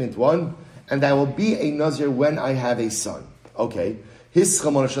 That's statement one. And I will be a Nazir when I have a son. Okay.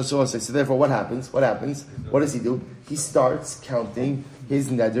 So therefore, what happens? What happens? What does he do? He starts counting his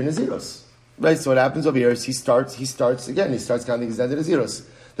Neder Nazirus. Right? So what happens over here is he starts counting his Neder Nazirus.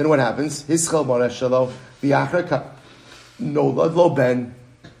 Then what happens? His Chalmona Shalo, the Achraka, Nolad Lo Ben.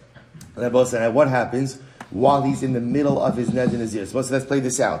 And what happens while he's in the middle of his Neder Nazirus? So let's play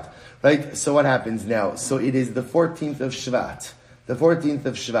this out. Right? So what happens now? So it is the 14th of Shvat. The 14th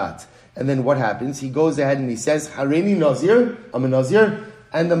of Shvat. And then what happens? He goes ahead and he says, Hareini Nazir, I'm a Nazir,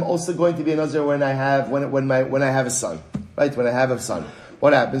 and I'm also going to be a Nazir when I have a son. Right? When I have a son.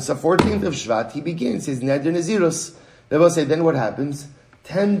 What happens? So 14th of Shvat, he begins his Neder Nazirus. They will say, then what happens?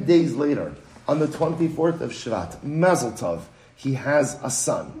 10 days later, on the 24th of Shvat, Mazel Tov, he has a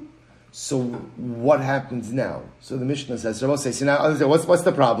son. So what happens now? So the Mishnah says, so now, what's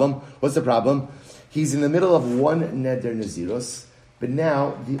the problem? What's the problem? He's in the middle of one Neder Nazirus, but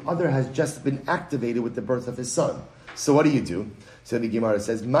now the other has just been activated with the birth of his son. So what do you do? So the Gemara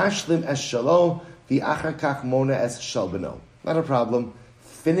says, Mashlim es shalo, the achakach mona es shalbeno. Not a problem.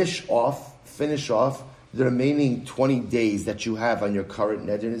 Finish off the remaining 20 days that you have on your current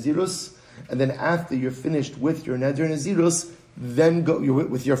Neder Nazirus, and then after you're finished with your Neder Nazirus, then go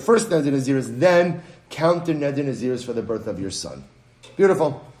with your first Neder Nazirus, then count the Neder Nazirus for the birth of your son.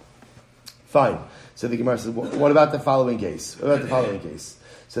 Beautiful. Fine. So the Gemara says, what about the following case? So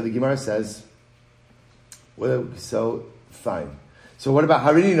the Gemara says, so fine. So what about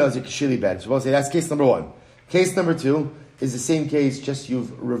Harini Nazir Kishili Ben? So we'll say that's case number one. Case number two is the same case, just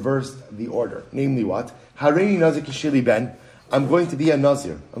you've reversed the order. Namely what? Harini Nazir Kishili Ben. I'm going to be a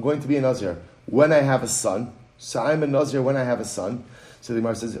Nazir when I have a son. So I'm a Nazir when I have a son. So the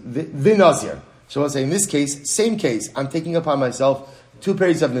Gemara says, the Nazir. So we'll say in this case, same case. I'm taking upon myself 2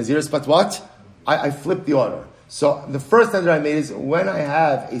 periods of Nazirus, but what? I flipped the order. So the first Nazir I made is when I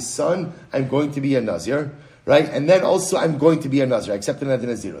have a son, I'm going to be a Nazir, right? And then also I'm going to be a Nazir. I accept the Neder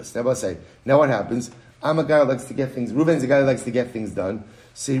Nazirus. Now I'll say, now what happens? I'm a guy who likes to get things, Reuven's a guy who likes to get things done.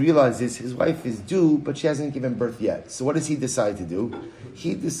 So he realizes his wife is due, but she hasn't given birth yet. So what does he decide to do?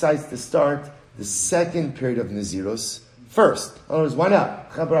 He decides to start the second period of Nazirus first. In other words, why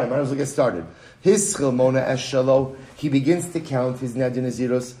not? Chabrai, might as well get started. His Chilmona es shalo, he begins to count his Neder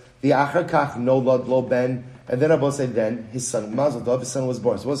Nazirus. The Achakach Nolad Lo Ben, and then Abba said, then his son Mazel Tov, his son was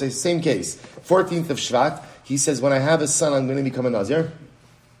born. So we'll say same case. 14th of Shvat, he says, when I have a son, I'm going to become a Nazir,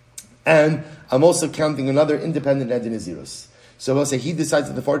 and I'm also counting another independent Neder Nazirus. So we'll say he decides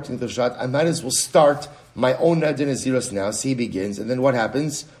on the 14th of Shvat, I might as well start my own Neder Nazirus now. So he begins, and then what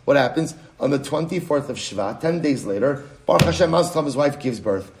happens? What happens on the 24th of Shvat? 10 days later, Baruch Hashem Mazel Tov, his wife gives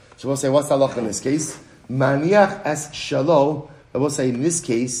birth. So we'll say, what's the halacha in this case? Maniach es shalo. I will say in this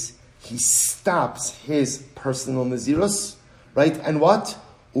case, he stops his personal Nazirus, right? And what?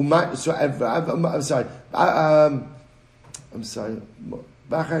 I'm sorry. Excuse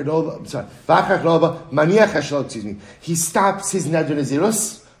me. He stops his Neder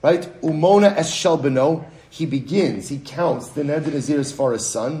Nazirus, right? Umona es shel beno. He counts the Neder Nazirus for his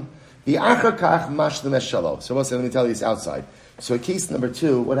son. The achakach mashlim es shalo. So we'll say, let me tell you this outside. So case number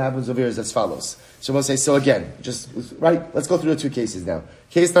 2, what happens over here is as follows. So we'll say, so again, let's go through the 2 cases now.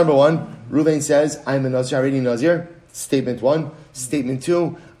 Case number 1, Reuven says, I'm a Nazir, already Nazir. Statement 1. Statement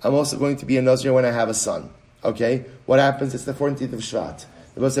 2, I'm also going to be a Nazir when I have a son. Okay? What happens? It's the 14th of Shvat.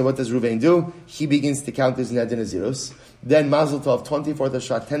 We'll say, what does Reuven do? He begins to count his Neder Nazirus. Then Mazel Tov, 24th of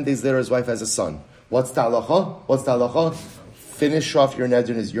Shvat, 10 days later, his wife has a son. What's the halacha? Finish off your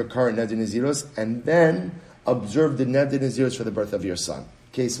current Neder Nazirus, and then observe the Neder Nazirus for the birth of your son.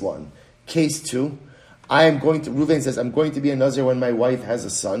 Case 1. Case 2. Reuven says, I'm going to be a Nazir when my wife has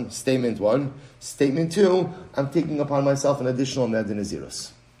a son. Statement 1. Statement 2, I'm taking upon myself an additional Neder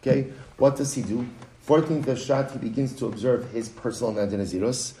Nazirus. Okay? What does he do? 14th of Shvat, he begins to observe his personal Neder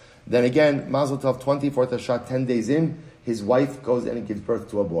Nazirus. Then again, Mazel Tov, 24th of Shvat, 10 days in, his wife goes in and gives birth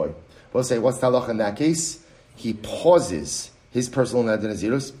to a boy. We'll say, what's the halacha in that case? He pauses his personal Neder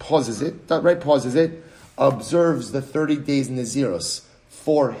Nazirus, pauses it, observes the 30 days Nazirus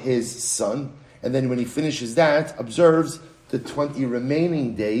for his son, and then when he finishes that, observes the 20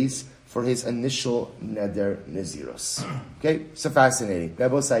 remaining days for his initial Neder Nazirus. Okay, so fascinating. I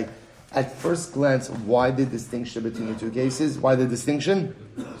will say, at first glance, why the distinction between the two cases? Why the distinction?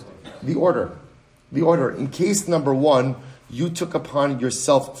 The order. In case number one, you took upon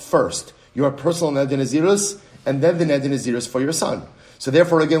yourself first your personal Neder Nazirus, and then the Neder Nazirus for your son. So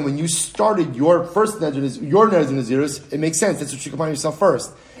therefore, again, when you started your first Neder Nazirus, it makes sense. That's what you took upon yourself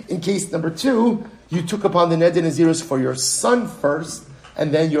first. In case number two, you took upon the Neder Nazirus for your son first,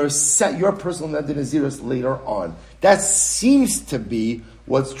 and then your personal Neder Nazirus later on. That seems to be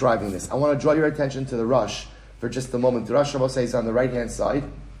what's driving this. I want to draw your attention to the Rush for just a moment. The Rush Rabbosai is on the right-hand side.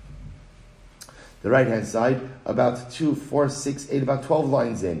 About 2, 4, 6, 8, about 12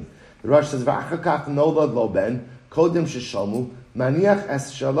 lines in. The Rush says, "V'achakach nolad lo ben, kodem sheshalmu, maniach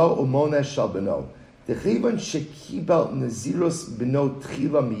es shalo umone shal beno. Dechivan shekibel nazirus beno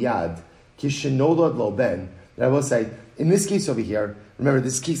tchila miyad, kishenolad lo ben." And I will say, in this case over here, remember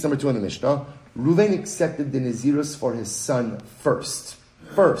this is case number 2 in the Mishnah, Reuven accepted the nazirus for his son first.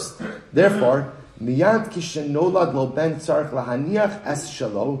 Therefore, miyad kishenolad lo ben tzarich lahaniach es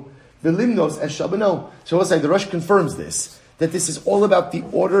shalo, v'limnos es shal beno. So I will say, the Rush confirms this, that this is all about the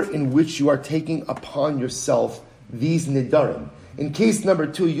order in which you are taking upon yourself these nidarim. In case number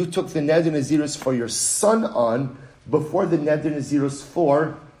 2, you took the neder nazirus for your son on before the neder nazirus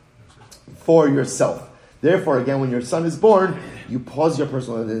for yourself. Therefore, again, when your son is born, you pause your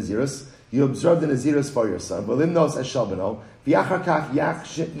personal neder nazirus, you observe the nazirus for your son. V'limnos es shal beno, v'yachar kach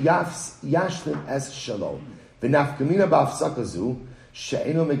yashlim es shalo, v'nafkamina b'afsakazu,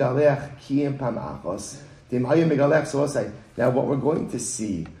 she'enu megaleach kiyem pam achos. Now, what we're going to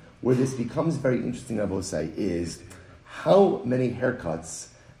see, where this becomes very interesting, I will say, is how many haircuts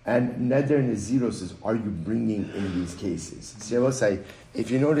and neder nazirus are you bringing in these cases? So I will say, if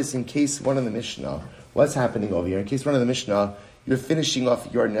you notice in case 1 of the Mishnah, what's happening over here? In case 1 of the Mishnah, you're finishing off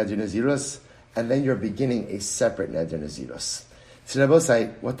your neder nazirus, and then you're beginning a separate neder nazirus. So I will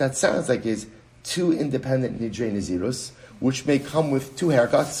say, what that sounds like is 2 independent nidrei nazirus, which may come with 2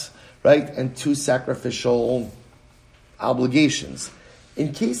 haircuts, right, and 2 sacrificial obligations.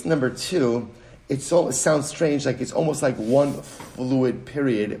 In case number 2, it sounds strange, like it's almost like one fluid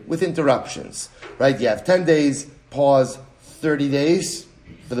period with interruptions, right? You have 10 days, pause, 30 days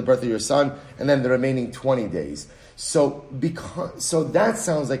for the birth of your son, and then the remaining 20 days. So that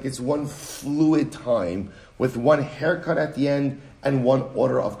sounds like it's one fluid time with 1 haircut at the end and 1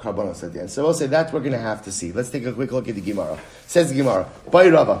 order of karbanos at the end. So we'll say that we're going to have to see. Let's take a quick look at the Gemara. Says the Gemara, Bai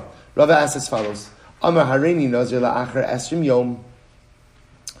Rava. Rava asks as follows: Amar hareini nazir la'achar esrim yom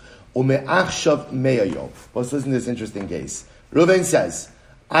ume'achshav mea yom. Let's listen to this interesting case. Reuven says,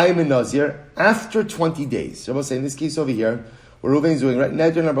 I am a nazir after 20 days. So we'll say in this case over here, what Reuven is doing, right?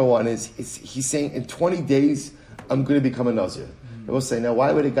 Neder number 1 is he's saying in 20 days I'm going to become a nazir. We'll say, now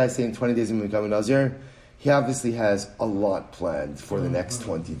why would a guy say in 20 days I'm going to become a nazir? He obviously has a lot planned for the next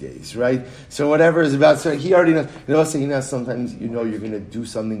 20 days, right? So whatever is about, so he already knows, sometimes you're going to do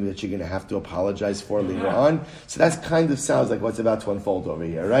something that you're going to have to apologize for later on. So that kind of sounds like what's about to unfold over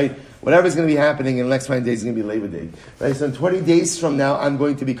here, right? Whatever's going to be happening in the next 20 days is going to be Labor Day, right? So in 20 days from now, I'm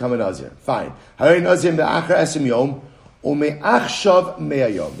going to become a Nazir. Fine. Now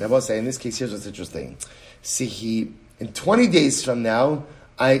we'll say, in this case, here's what's interesting. See, in 20 days from now,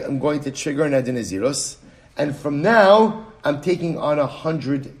 I am going to trigger an Neder Nazirus, and from now, I'm taking on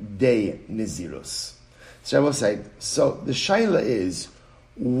 100-day Nazirus. So I will say, so the shaila is,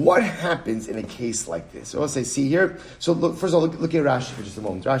 what happens in a case like this? So I will say, see here, so look, first of all, look at Rashi for just a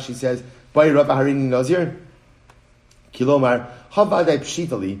moment. Rashi says, Bai Rava harini nazir, kilomar, havadai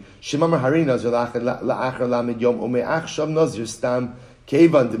pshitali, shemamar harini nazir, la'achar lamid yom, ume'achshav nazir stam,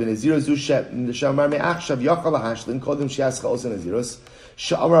 kevan, de benazir zushet, shamar me'achshav, yachal lahashlin, kodem shiascha also nazirus,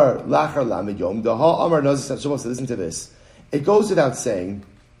 Sha'amar lachar lamid yom, the ha'amar nazir. So listen to this. It goes without saying,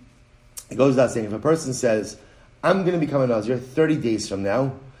 if a person says, I'm going to become a nazir 30 days from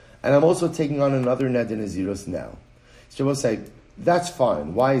now, and I'm also taking on another neder nazirus now. So we'll say, that's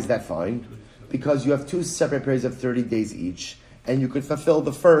fine. Why is that fine? Because you have 2 separate periods of 30 days each, and you could fulfill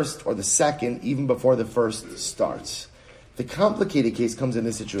the first or the second even before the first starts. The complicated case comes in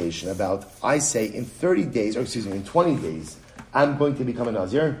this situation about, I say in 20 days, I'm going to become a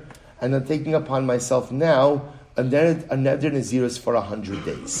Nazir, and I'm taking upon myself now a neder nazirus for 100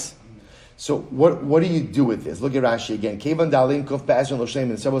 days. So what do you do with this? Look at Rashi again. Kevan Dalin Kuf Ba'asher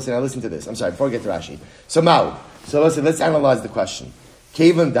L'Shem and Shabbos. Now listen to this. I'm sorry, before I get to Rashi. So let's analyze the question.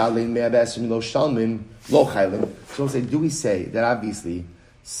 Kevan Dalin Mea Ba'asher L'Shem Lo Chaylim. So we'll say, do we say that obviously,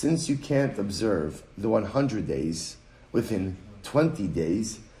 since you can't observe the 100 days within 20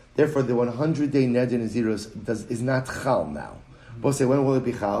 days, therefore the 100-day Neder Naziros is not Chal now. We'll say, when will it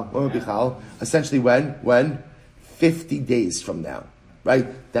be Chal? When will it be Chal? Essentially when? 50 days from now. Right?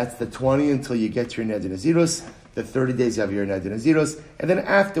 That's the 20 until you get to your Neder Naziros. The 30 days you have your Neder Naziros. And then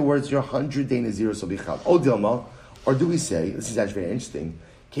afterwards, your 100-day Naziros will be Chal. O Dilma, or do we say, this is actually very interesting,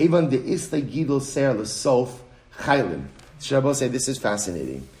 Kevan de Isla Gidol Ser L'Sof Chaylim. Shabbos say, this is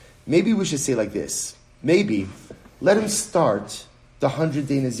fascinating. Maybe we should say like this. Maybe, let him start the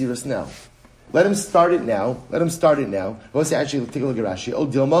 100-day Naziros now. Let him start it now. We'll say, actually, take a look at Rashi. O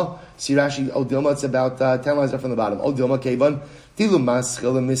Dilma, see Rashi, O Dilma, it's about 10 lines up from the bottom. O Dilma, Kevan, Tilu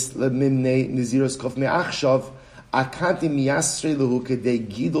Maschil, Mimne, Naziros, Kof Me'achshav, Akanti Miasre Luhu, Kedei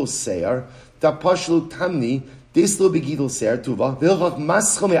Gidol Seir, Tapashlu Tamni, Dislo Begidol Seir, Tuva, Vilchot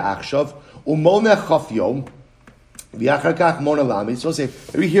Maschil Me'achshav, Umol Me'achaf Yom, V'acharkach Mona Lami. So say,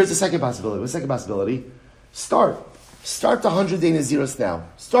 maybe here's the second possibility. What's the second possibility? Start the 100-day Naziros now.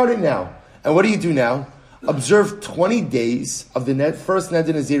 Start it now. And what do you do now? Observe 20 days of the first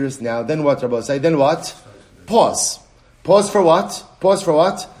Neder Naziros now. Then what, Rabbi say? Then what? Pause. Pause for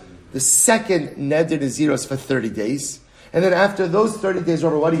what? The second Neder Naziros for 30 days. And then after those 30 days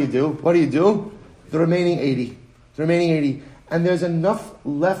over, what do you do? The remaining 80. And there's enough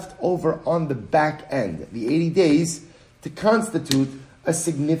left over on the back end, the 80 days, to constitute a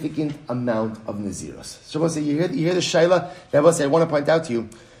significant amount of Naziros. So say, you hear the Shaila? I want to point out to you,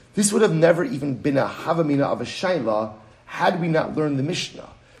 this would have never even been a Havamina of a Shaila had we not learned the Mishnah.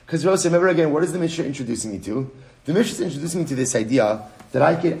 Because remember again, what is the Mishnah introducing me to? The Mishnah is introducing me to this idea that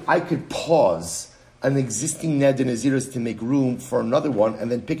I could pause an existing Neder Naziros to make room for another one and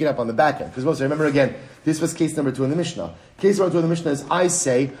then pick it up on the back end. Because remember again, this was case number 2 in the Mishnah. Case number 2 in the Mishnah is, I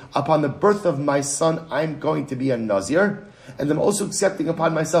say, upon the birth of my son, I'm going to be a Nazir, and I'm also accepting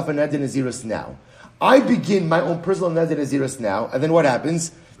upon myself a Neder Naziros now. I begin my own personal Neder Naziros now, and then what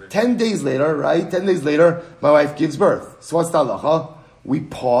happens? 10 days later, my wife gives birth. So what's the halacha? We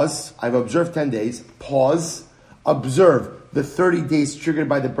pause. I've observed 10 days. Pause. Observe the 30 days triggered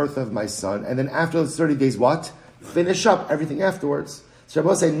by the birth of my son. And then after those 30 days, what? Finish up everything afterwards. So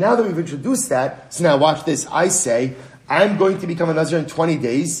Rabbi say, now that we've introduced that, so now watch this. I say, I'm going to become a Nazir in 20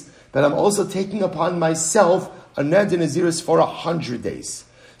 days, but I'm also taking upon myself a Neder Naziros for 100 days.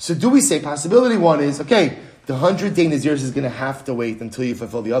 So do we say, possibility 1 is, okay, the 100-day Naziros is going to have to wait until you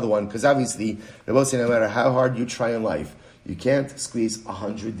fulfill the other one, because obviously, Rabbi say, no matter how hard you try in life, you can't squeeze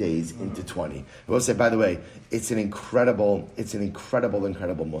 100 days into 20. I will say, by the way, it's an incredible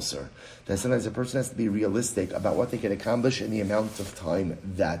musar. That sometimes a person has to be realistic about what they can accomplish in the amount of time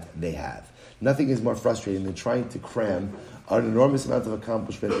that they have. Nothing is more frustrating than trying to cram an enormous amount of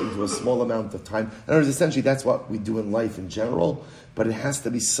accomplishment into a small amount of time. In other words, essentially, that's what we do in life in general, but it has to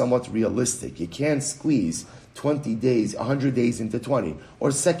be somewhat realistic. You can't squeeze 20 days, 100 days into 20.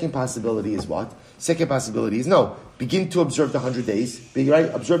 Or second possibility is what? Second possibility is no. Begin to observe the 100 days. Right?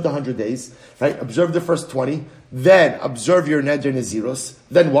 Observe the 100 days. Right? Observe the first 20. Then observe your Neder Naziros.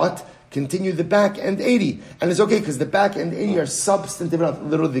 Then what? Continue the back end 80. And it's okay because the back end 80 are substantive enough.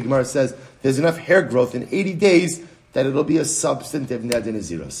 Literally, the Gemara says there's enough hair growth in 80 days that it'll be a substantive Neder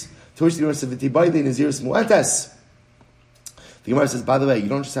Naziros. To which the Gemara says, V'tibayli Naziros mu'atas. The Gemara says, by the way, you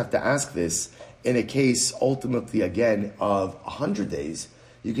don't just have to ask this in a case, ultimately, again, of 100 days.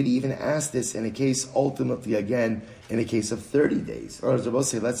 You could even ask this in a case, ultimately, again, in a case of 30 days. Or as Rabbi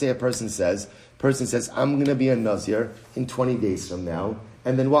say, let's say a person says, I'm going to be a Nazir in 20 days from now,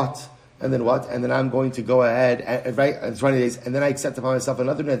 and then what? And then I'm going to go ahead, right, in 20 days, and then I accept upon myself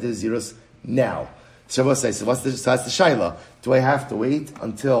another Neder Naziros now. So Rabbi says, so that's the Shaila. Do I have to wait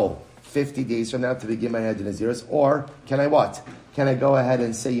until 50 days from now to begin my Neder Naziros? Or can I what? Can I go ahead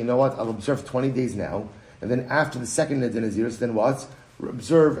and say, you know what, I'll observe 20 days now, and then after the second Neder Naziros, then what?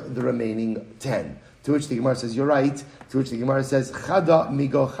 Observe the remaining 10. To which the Gemara says, you're right. To which the Gemara says, Chada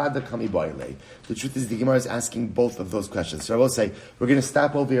migo chada kami boile. The truth is, the Gemara is asking both of those questions. So I will say, we're going to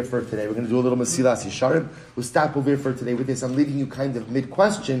stop over here for today. We're going to do a little Mesilas Yesharim. We'll stop over here for today with this. I'm leaving you kind of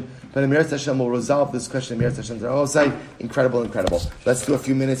mid-question, but Amirat Hashem will resolve this question. Amirat Hashem, I will say, incredible. Let's do a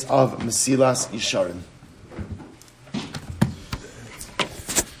few minutes of Mesilas Yesharim.